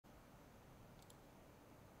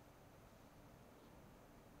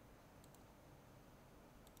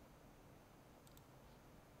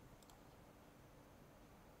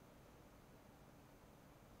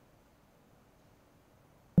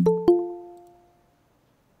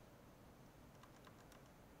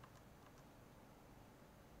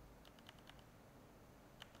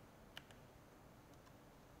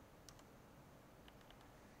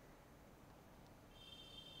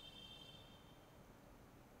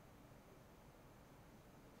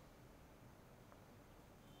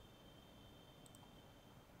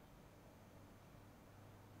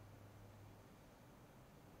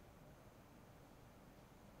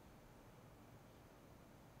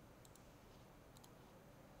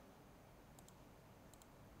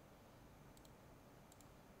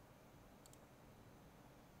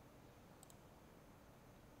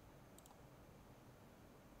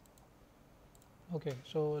Okay,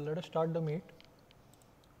 so let us start the meet.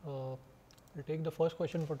 We'll take the first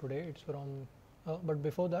question for today. It's from, but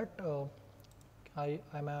before that,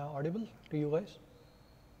 am I audible to you guys?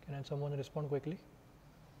 Can someone respond quickly?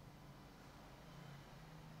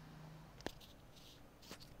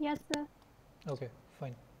 Yes, sir. Okay,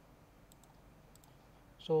 fine.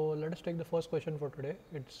 So let us take the first question for today.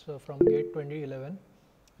 It's from GATE 2011,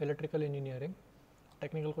 Electrical Engineering,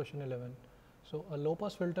 Technical Question 11. So a low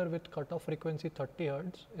pass filter with cutoff frequency 30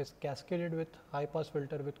 Hz is cascaded with high pass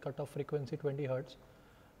filter with cutoff frequency 20 Hz.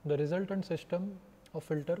 The resultant system of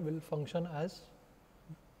filter will function as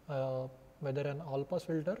whether an all pass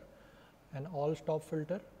filter, an all stop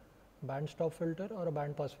filter, band stop filter, or a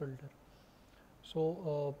band pass filter.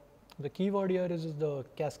 So the keyword here is the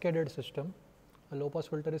cascaded system. A low pass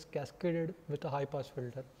filter is cascaded with a high pass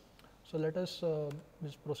filter. So let us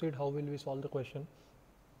just proceed. How will we solve the question?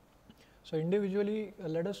 So individually,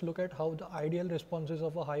 let us look at how the ideal responses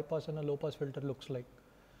of a high pass and a low pass filter looks like.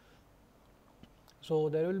 So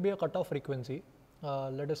there will be a cutoff frequency.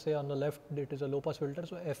 Let us say on the left it is a low pass filter.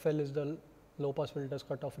 So FL is the low pass filter's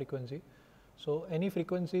cutoff frequency. So any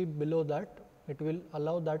frequency below that, it will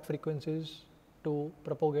allow that frequencies to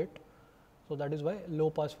propagate. So that is why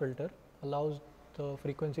low pass filter allows the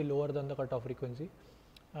frequency lower than the cutoff frequency.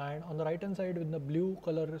 And on the right hand side with the blue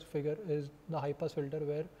color figure is the high pass filter,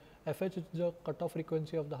 where FH is the cutoff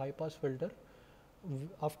frequency of the high pass filter,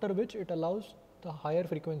 after which it allows the higher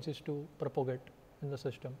frequencies to propagate in the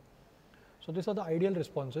system. So these are the ideal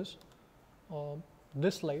responses.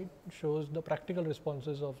 This slide shows the practical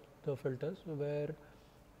responses of the filters, where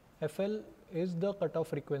FL is the cutoff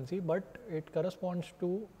frequency, but it corresponds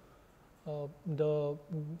to the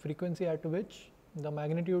frequency at which the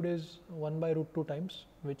magnitude is 1 by root 2 times,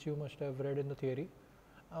 which you must have read in the theory,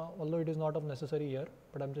 although it is not of necessary here,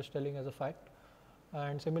 but I am just telling as a fact.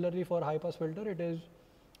 And similarly for high pass filter, it is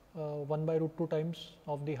 1 by root 2 times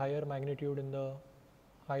of the higher magnitude in the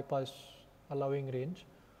high pass allowing range.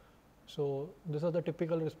 So these are the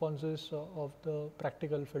typical responses of the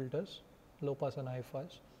practical filters, low pass and high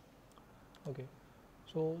pass. Okay,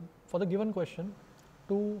 so for the given question,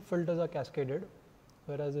 two filters are cascaded,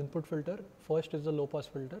 whereas input filter first is the low pass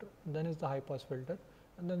filter, then is the high pass filter,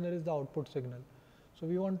 and then there is the output signal. So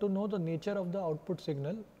we want to know the nature of the output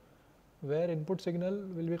signal, where input signal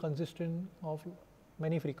will be consistent of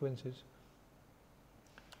many frequencies.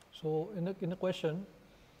 So in the question,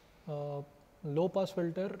 low pass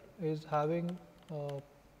filter is having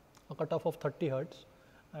a cutoff of 30 Hertz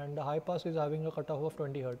and the high pass is having a cutoff of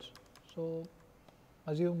 20 Hertz. So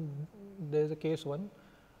assume there is a case 1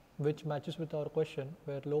 which matches with our question,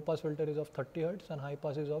 where low pass filter is of 30 Hertz and high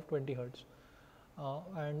pass is of 20 Hertz,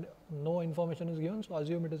 and no information is given, so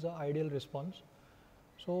assume it is an ideal response.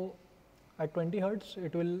 So at 20 Hertz,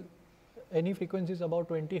 it will, any frequencies above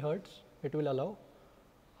 20 Hertz it will allow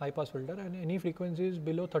high pass filter, and any frequencies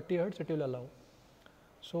below 30 Hertz it will allow.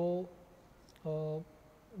 So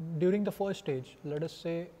during the first stage, let us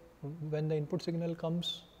say when the input signal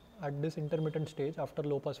comes at this intermittent stage after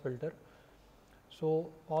low pass filter,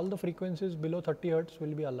 so all the frequencies below 30 Hertz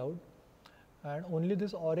will be allowed, and only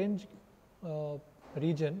this orange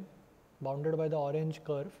region bounded by the orange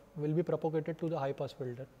curve will be propagated to the high pass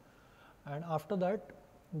filter, and after that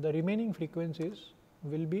the remaining frequencies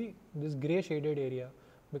will be this gray shaded area,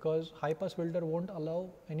 because high pass filter won't allow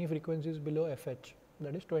any frequencies below FH,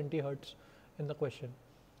 that is 20 Hertz in the question.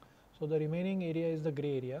 So the remaining area is the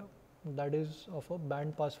gray area, that is of a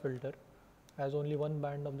band pass filter, as only one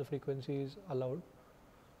band of the frequency is allowed.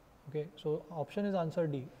 Okay, so option is answer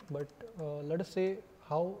D, but let us say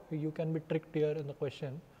how you can be tricked here in the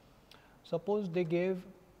question. Suppose they gave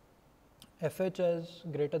FH as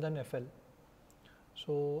greater than FL.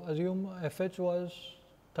 So assume FH was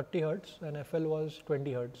 30 Hertz and FL was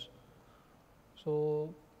 20 Hertz.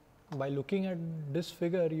 So by looking at this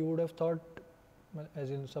figure, you would have thought,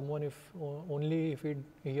 as in someone, if only if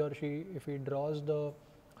he or she, if he draws the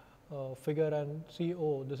figure and see,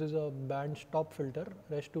 oh, this is a band stop filter,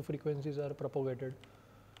 rest two frequencies are propagated.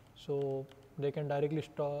 So they can directly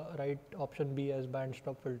write option B as band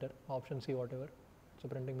stop filter, option C whatever, it's a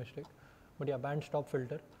printing mistake, but yeah, band stop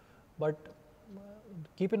filter. But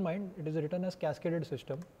keep in mind, it is written as cascaded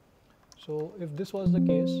system. So if this was the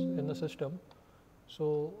case in the system,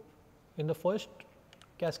 so in the first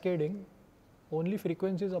cascading, only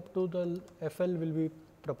frequencies up to the FL will be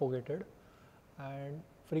propagated, and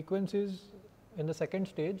frequencies in the second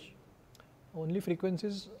stage, only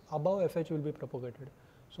frequencies above FH will be propagated.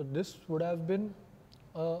 So this would have been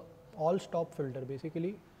a all stop filter.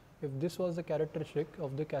 Basically, if this was the characteristic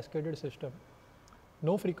of the cascaded system,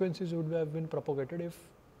 no frequencies would have been propagated if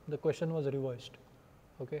the question was reversed.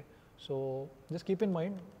 Okay, so just keep in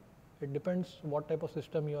mind, it depends what type of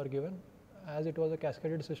system you are given. As it was a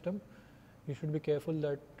cascaded system, you should be careful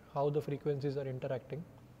that how the frequencies are interacting.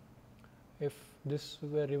 If this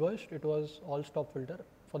were reversed, it was all stop filter.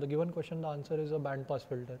 For the given question, the answer is a band pass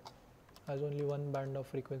filter, as only one band of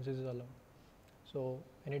frequencies is allowed. So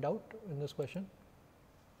any doubt in this question?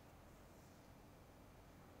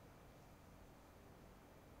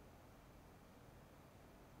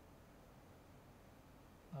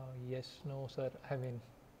 Yes, no, sir. I mean,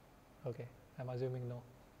 okay, I'm assuming no.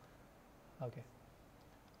 Okay,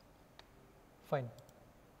 fine.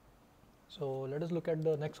 So let us look at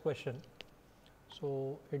the next question.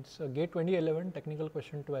 So it's a GATE 2011 technical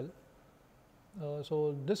question 12.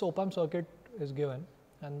 So this op-amp circuit is given,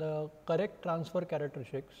 and the correct transfer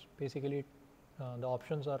characteristics, basically the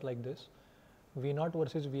options are like this. V0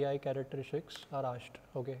 versus Vi characteristics are asked.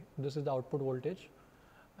 Okay, this is the output voltage,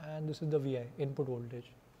 and this is the Vi input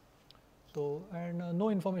voltage. So, and no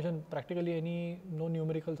information, practically no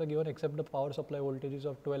numericals are given except the power supply voltages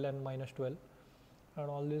of 12 and minus 12, and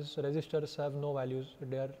all these resistors have no values,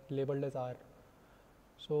 they are labeled as R.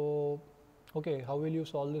 So, okay, how will you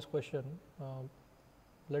solve this question?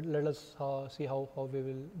 Let us see how we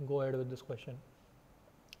will go ahead with this question.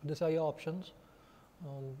 These are your options.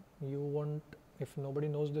 You won't, if nobody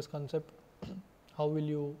knows this concept, how will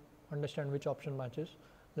you understand which option matches?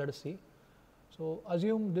 Let us see. So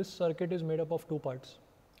assume this circuit is made up of two parts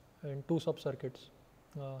and two sub-circuits.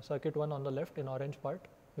 Circuit 1 on the left in orange part,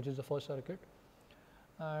 which is the first circuit,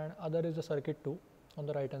 and other is the circuit 2 on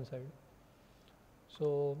the right hand side.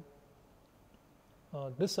 So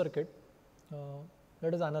this circuit,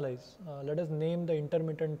 let us analyze. Let us name the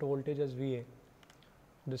intermittent voltage as VA.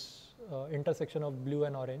 This intersection of blue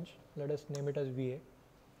and orange, let us name it as VA.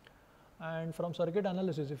 And from circuit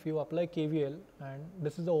analysis, if you apply KVL, and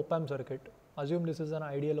this is the op-amp circuit, assume this is an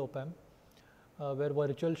ideal op-amp where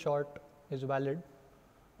virtual short is valid,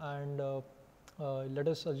 and let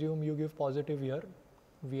us assume you give positive here,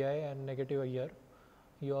 Vi, and negative here,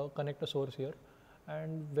 you connect a source here,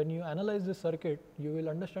 and when you analyze this circuit, you will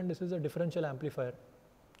understand this is a differential amplifier.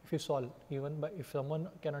 If you solve, even by, if someone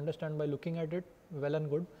can understand by looking at it, well and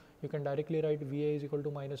good, you can directly write Va is equal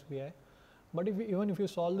to minus Vi. But even if you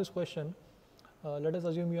solve this question, let us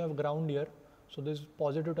assume you have ground here. So this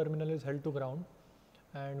positive terminal is held to ground,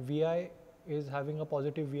 and Vi is having a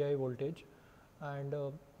positive Vi voltage, and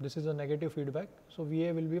this is a negative feedback. So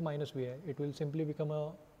Va will be minus Vi. It will simply become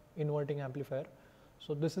a inverting amplifier.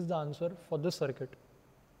 So this is the answer for this circuit.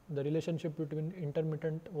 The relationship between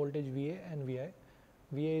intermittent voltage Va and Vi.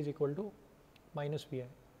 Va is equal to minus Vi.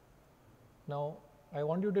 Now I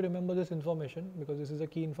want you to remember this information because this is a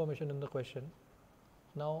key information in the question.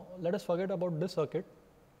 Now let us forget about this circuit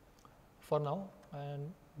for now and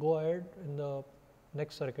go ahead in the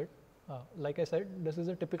next circuit. Like I said, this is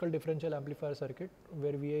a typical differential amplifier circuit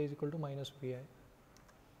where Va is equal to minus Vi.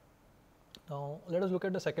 Now let us look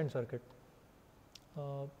at the second circuit.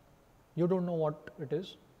 You don't know what it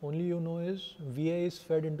is, only you know is Va is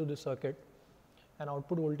fed into this circuit and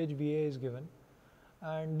output voltage Va is given,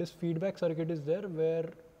 and this feedback circuit is there where,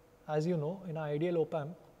 as you know, in an ideal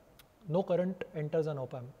op-amp, no current enters an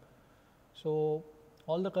op-amp. So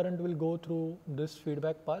all the current will go through this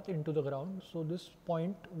feedback path into the ground. So this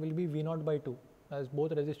point will be V0 by 2 as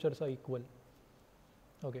both resistors are equal.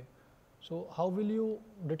 Okay. So how will you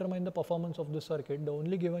determine the performance of this circuit? The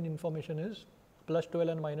only given information is plus 12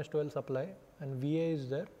 and minus 12 supply, and Va is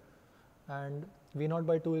there, and V0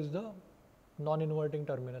 by 2 is the non-inverting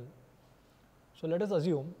terminal. So let us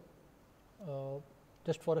assume,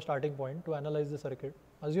 just for a starting point to analyze the circuit,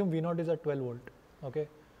 assume V0 is at 12 volt, okay,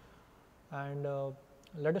 and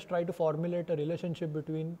let us try to formulate a relationship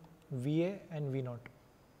between Va and V0,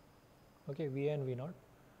 okay, Va and V0.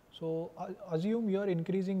 So assume you are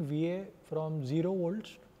increasing Va from 0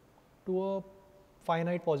 volts to a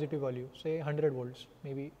finite positive value, say 100 volts,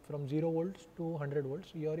 maybe from 0 volts to 100 volts,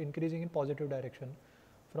 you are increasing in positive direction.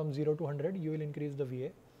 From 0 to 100, you will increase the Va,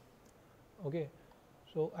 okay.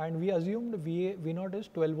 So, and we assumed V0 is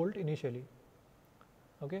 12 volt initially,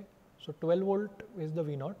 okay. So 12 volt is the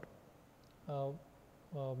V0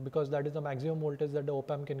 because that is the maximum voltage that the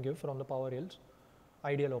op-amp can give from the power rails,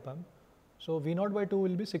 ideal op-amp. So V0 by 2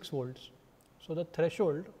 will be 6 volts. So the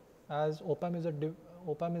threshold, as op-amp is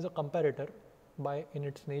a comparator by in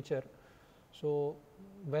its nature. So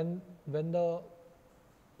when the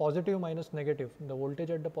positive minus negative, the voltage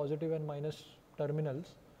at the positive and minus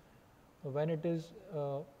terminals, when it is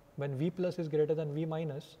when V plus is greater than V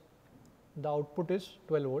minus, the output is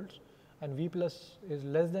 12 volts, and V plus is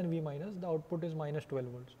less than V minus, the output is minus 12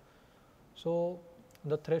 volts. So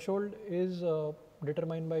the threshold is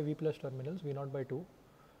determined by V plus terminals, V0 by 2.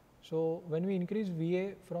 So when we increase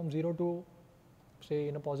VA from 0 to say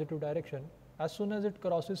in a positive direction, as soon as it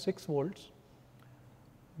crosses 6 volts,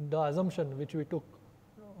 the assumption which we took,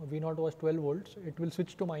 V0 was 12 volts, it will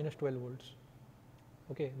switch to minus 12 volts.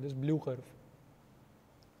 Okay, this blue curve.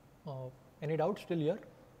 Any doubts till here?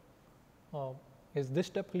 Is this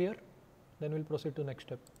step clear? Then we'll proceed to next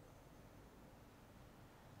step.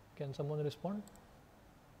 Can someone respond?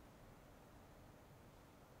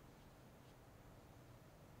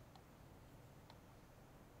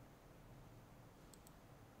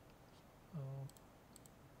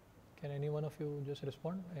 Can any one of you just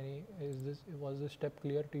respond? Was this step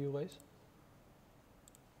clear to you guys?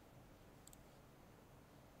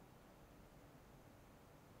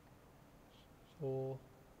 So,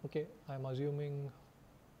 okay, I am assuming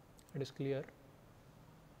it is clear.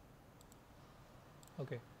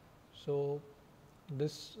 Okay, so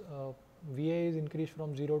this VA is increased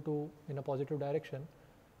from 0 to in a positive direction.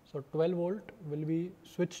 So 12 volt will be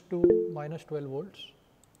switched to minus 12 volts.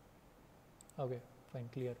 Okay, fine,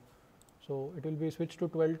 clear. So it will be switched to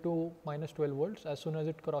 12 to minus 12 volts as soon as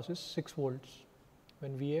it crosses 6 volts.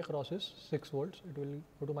 When VA crosses 6 volts, it will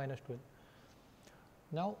go to minus 12.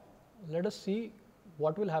 Now let us see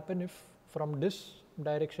what will happen if from this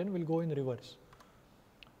direction we'll go in reverse.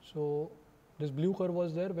 So this blue curve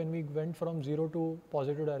was there when we went from 0 to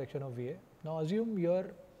positive direction of VA. Now assume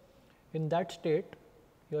you're in that state,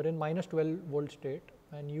 you're in minus 12 volt state,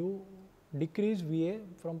 and you decrease VA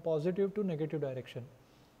from positive to negative direction.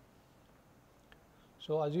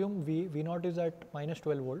 So assume V0 is at minus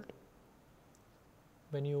 12 volt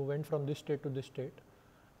when you went from this state to this state,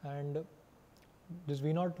 and this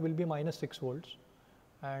V0 will be minus 6 volts,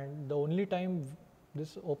 and the only time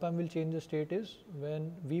this op-amp will change the state is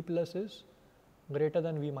when V plus is greater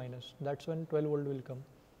than V minus. That's when 12 volt will come.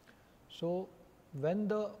 So when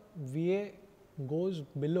the VA goes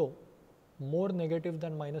below more negative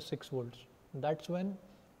than minus 6 volts, that's when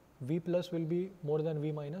V plus will be more than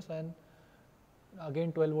V minus, and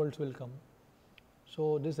again 12 volts will come.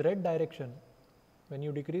 So this red direction, when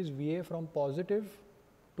you decrease VA from positive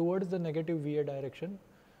towards the negative VA direction,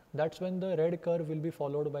 that's when the red curve will be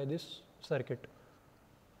followed by this circuit,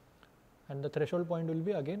 and the threshold point will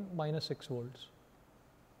be again minus 6 volts.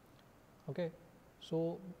 Okay,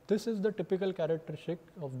 so this is the typical characteristic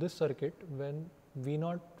of this circuit when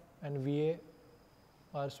V0 and VA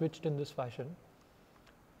are switched in this fashion.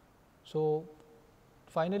 So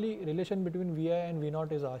finally, relation between VI and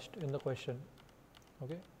V0 is asked in the question.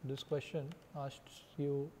 Okay, this question asks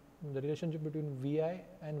you the relationship between VI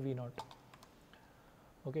and V0.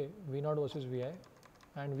 Okay, V0 versus VI,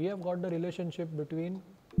 and we have got the relationship between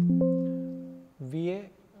VA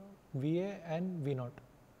and V0.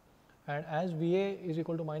 And as VA is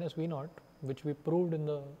equal to minus V0, which we proved in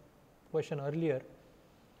the question earlier,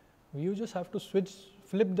 you just have to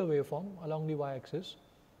flip the waveform along the y-axis.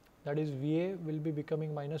 That is, VA will be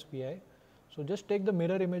becoming minus VI. So just take the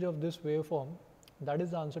mirror image of this waveform. That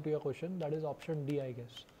is the answer to your question. That is option D, I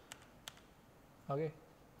guess. Okay.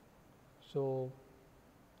 So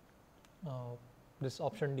this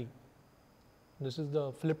option D. This is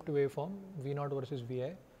the flipped waveform, V0 versus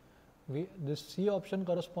VI. This C option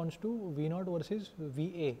corresponds to V0 versus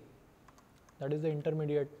VA. That is the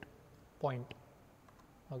intermediate point.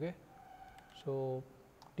 Okay. So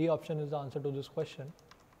D option is the answer to this question.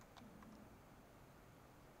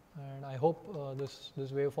 And I hope this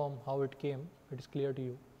waveform, how it came, it is clear to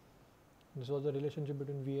you. This was the relationship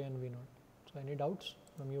between VA and V0. So any doubts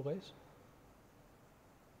from you guys?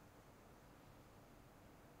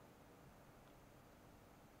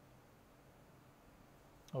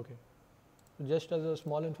 Okay. Just as a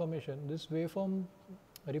small information, this waveform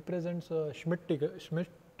represents a Schmidt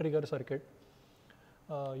trigger circuit.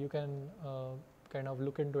 You can kind of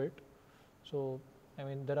look into it. So I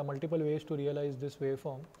mean, there are multiple ways to realize this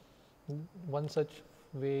waveform. One such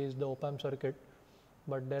way is the op-amp circuit,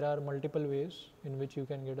 but there are multiple ways in which you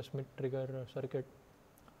can get a Schmidt trigger circuit.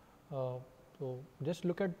 So just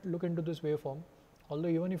look into this waveform. Although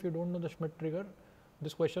even if you don't know the Schmidt trigger,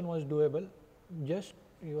 this question was doable. Just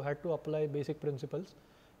you had to apply basic principles.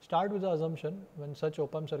 Start with the assumption when such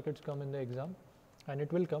op-amp circuits come in the exam, and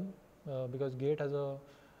it will come because GATE has a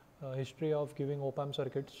history of giving op-amp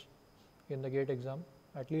circuits in the GATE exam.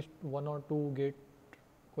 At least 1 or 2 GATE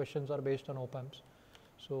questions are based on op-amps.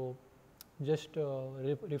 So just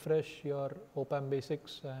refresh your op-amp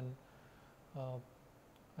basics and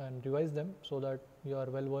revise them so that you are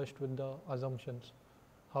well versed with the assumptions.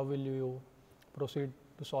 How will you proceed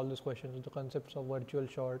to solve these questions? The concepts of virtual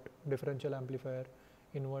short, differential amplifier,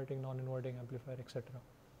 inverting, non-inverting amplifier, etc.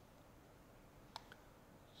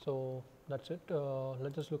 So that's it.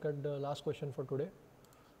 Let's just look at the last question for today.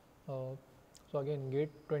 So again,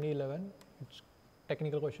 GATE 2011, it's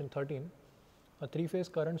technical question 13. A three-phase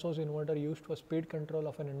current source inverter used for speed control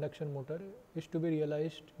of an induction motor is to be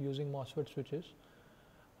realized using MOSFET switches.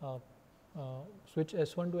 Switch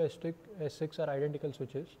S1 to S6 are identical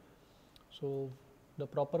switches. So the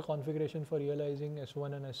proper configuration for realizing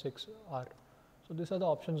S1 and S6 are. So these are the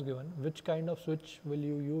options given. Which kind of switch will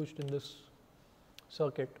you use in this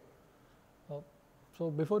circuit? So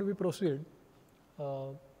before we proceed,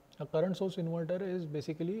 a current source inverter is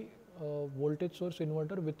basically a voltage source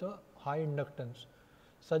inverter with a high inductance,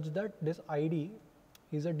 such that this ID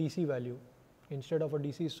is a DC value. Instead of a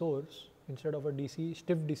DC source, instead of a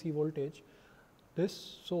stiff DC voltage,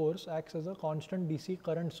 this source acts as a constant DC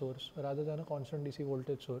current source rather than a constant DC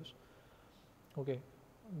voltage source. Okay,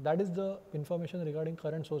 that is the information regarding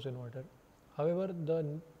current source inverter. However,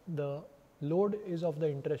 the load is of the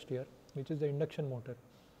interest here, which is the induction motor.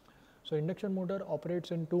 So induction motor operates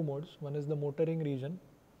in two modes. One is the motoring region.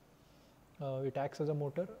 It acts as a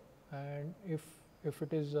motor, and if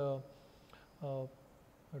it is to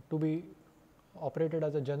be operated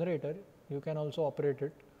as a generator, you can also operate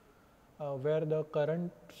it where the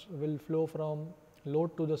currents will flow from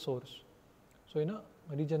load to the source. So in a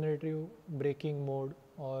regenerative braking mode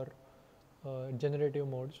or generative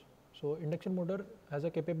modes. So induction motor has a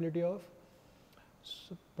capability of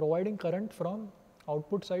providing current from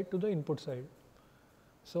output side to the input side.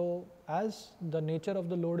 So as the nature of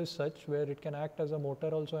the load is such where it can act as a motor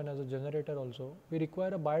also and as a generator also, we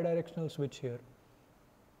require a bidirectional switch here.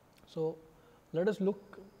 So let us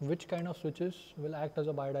look which kind of switches will act as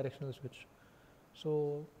a bidirectional switch.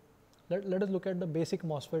 So let us look at the basic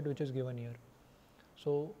MOSFET which is given here.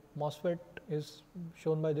 So MOSFET is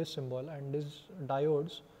shown by this symbol, and these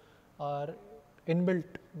diodes are inbuilt.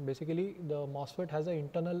 Basically the MOSFET has an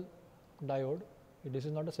internal diode. This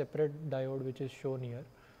is not a separate diode which is shown here,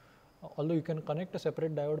 although you can connect a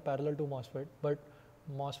separate diode parallel to MOSFET, but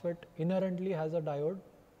MOSFET inherently has a diode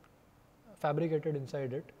fabricated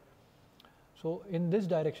inside it. So in this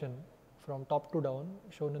direction from top to down,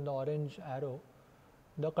 shown in the orange arrow,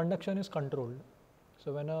 the conduction is controlled.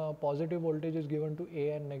 So when a positive voltage is given to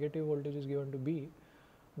A and negative voltage is given to B,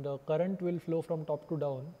 the current will flow from top to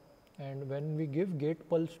down, and when we give gate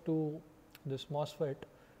pulse to this MOSFET,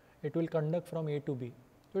 it will conduct from A to B.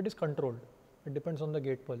 So it is controlled. It depends on the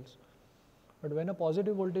gate pulse. But when a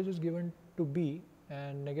positive voltage is given to B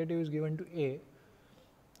and negative is given to A,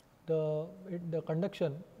 the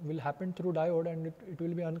conduction will happen through diode, and it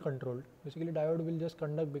will be uncontrolled. Basically diode will just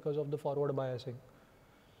conduct because of the forward biasing.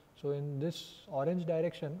 So in this orange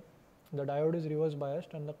direction, the diode is reverse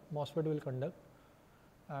biased and the MOSFET will conduct,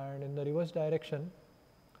 and in the reverse direction,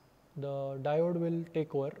 the diode will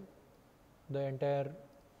take over the entire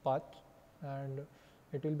path and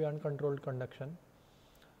it will be uncontrolled conduction.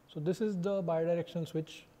 So this is the bidirectional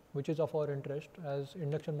switch which is of our interest, as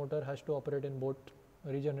induction motor has to operate in both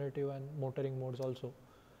regenerative and motoring modes also.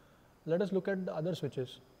 Let us look at the other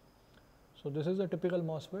switches. So this is a typical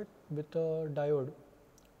MOSFET with a diode.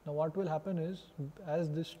 Now what will happen is, as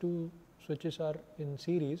these two switches are in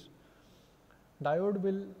series, diode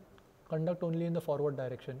will conduct only in the forward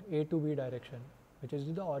direction, A to B direction, which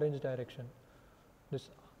is the orange direction, this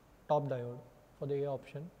top diode for the A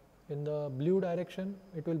option. In the blue direction,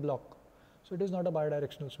 it will block. So it is not a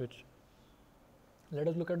bidirectional switch. Let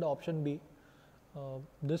us look at the option B.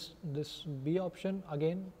 This B option,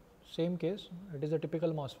 again same case, it is a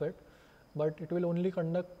typical MOSFET, but it will only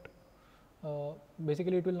conduct,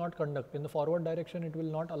 basically it will not conduct. In the forward direction, it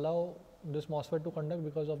will not allow this MOSFET to conduct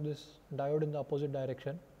because of this diode in the opposite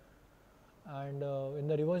direction, and in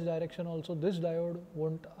the reverse direction also this diode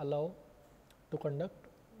won't allow to conduct,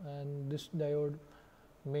 and this diode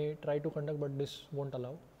may try to conduct but this won't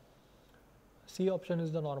allow. C option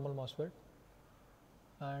is the normal MOSFET,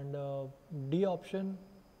 and D option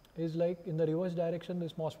is like in the reverse direction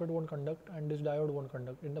this MOSFET won't conduct and this diode won't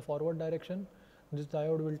conduct. In the forward direction, this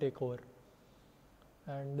diode will take over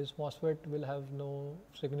and this MOSFET will have no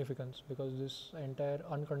significance because this entire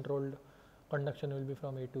uncontrolled conduction will be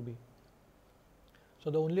from A to B.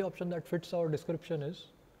 So the only option that fits our description is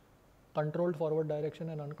controlled forward direction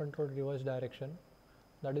and uncontrolled reverse direction.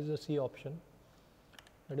 That is the C option.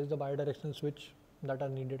 That is the bidirectional switch that are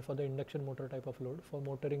needed for the induction motor type of load for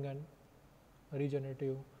motoring and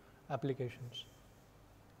regenerative applications.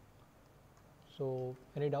 So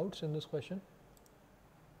any doubts in this question?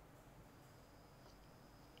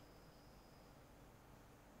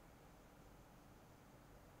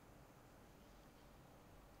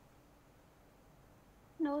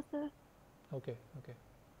 No, sir. Okay, okay,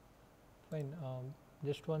 fine.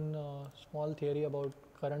 Just one small theory about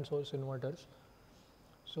current source inverters.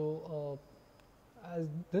 So, as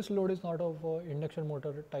this load is not of induction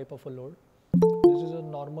motor type of a load, this is a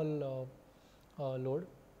normal load,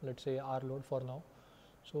 let's say R load for now.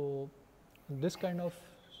 So, this kind of,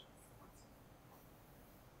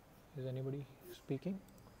 is anybody speaking?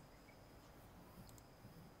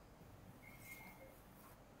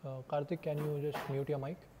 Karthik, can you just mute your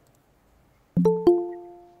mic?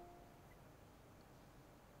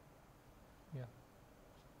 Yeah.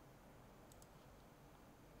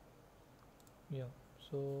 Yeah.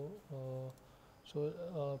 So,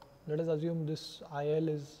 let us assume this IL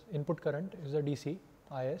is input current is a DC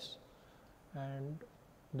IS, and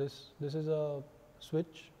this is a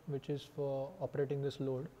switch which is for operating this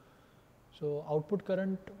load. So output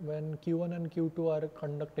current when Q1 and Q2 are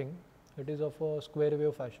conducting, it is of a square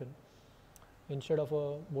wave fashion instead of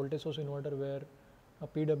a voltage source inverter where a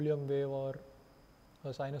PWM wave or a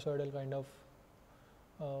sinusoidal kind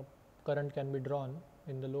of current can be drawn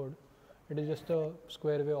in the load. It is just a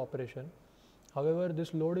square wave operation. However,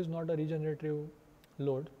 this load is not a regenerative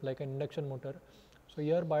load like an induction motor. So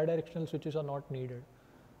here bidirectional switches are not needed.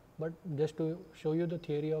 But just to show you the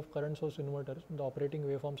theory of current source inverters, the operating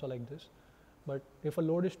waveforms are like this. But if a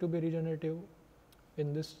load is to be regenerative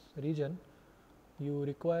in this region, you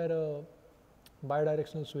require a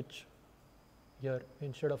bidirectional switch here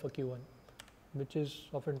instead of a Q1, which is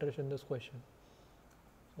of interest in this question.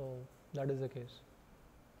 So that is the case.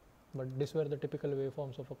 But these were the typical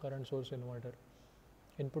waveforms of a current source inverter: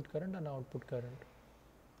 input current and output current.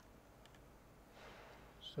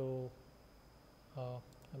 So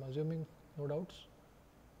I'm assuming no doubts,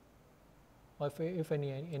 or if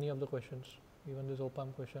any of the questions, even this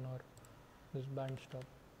op-amp question or this band stop.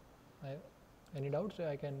 Any doubts?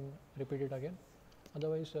 I can repeat it again.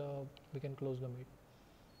 Otherwise, we can close the meet.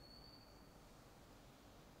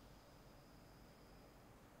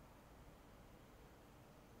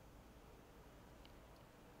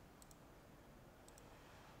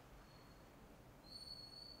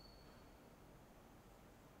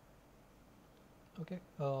 Okay,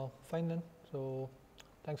 fine then. So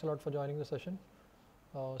thanks a lot for joining the session.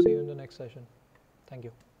 See you in the next session. Thank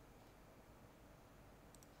you.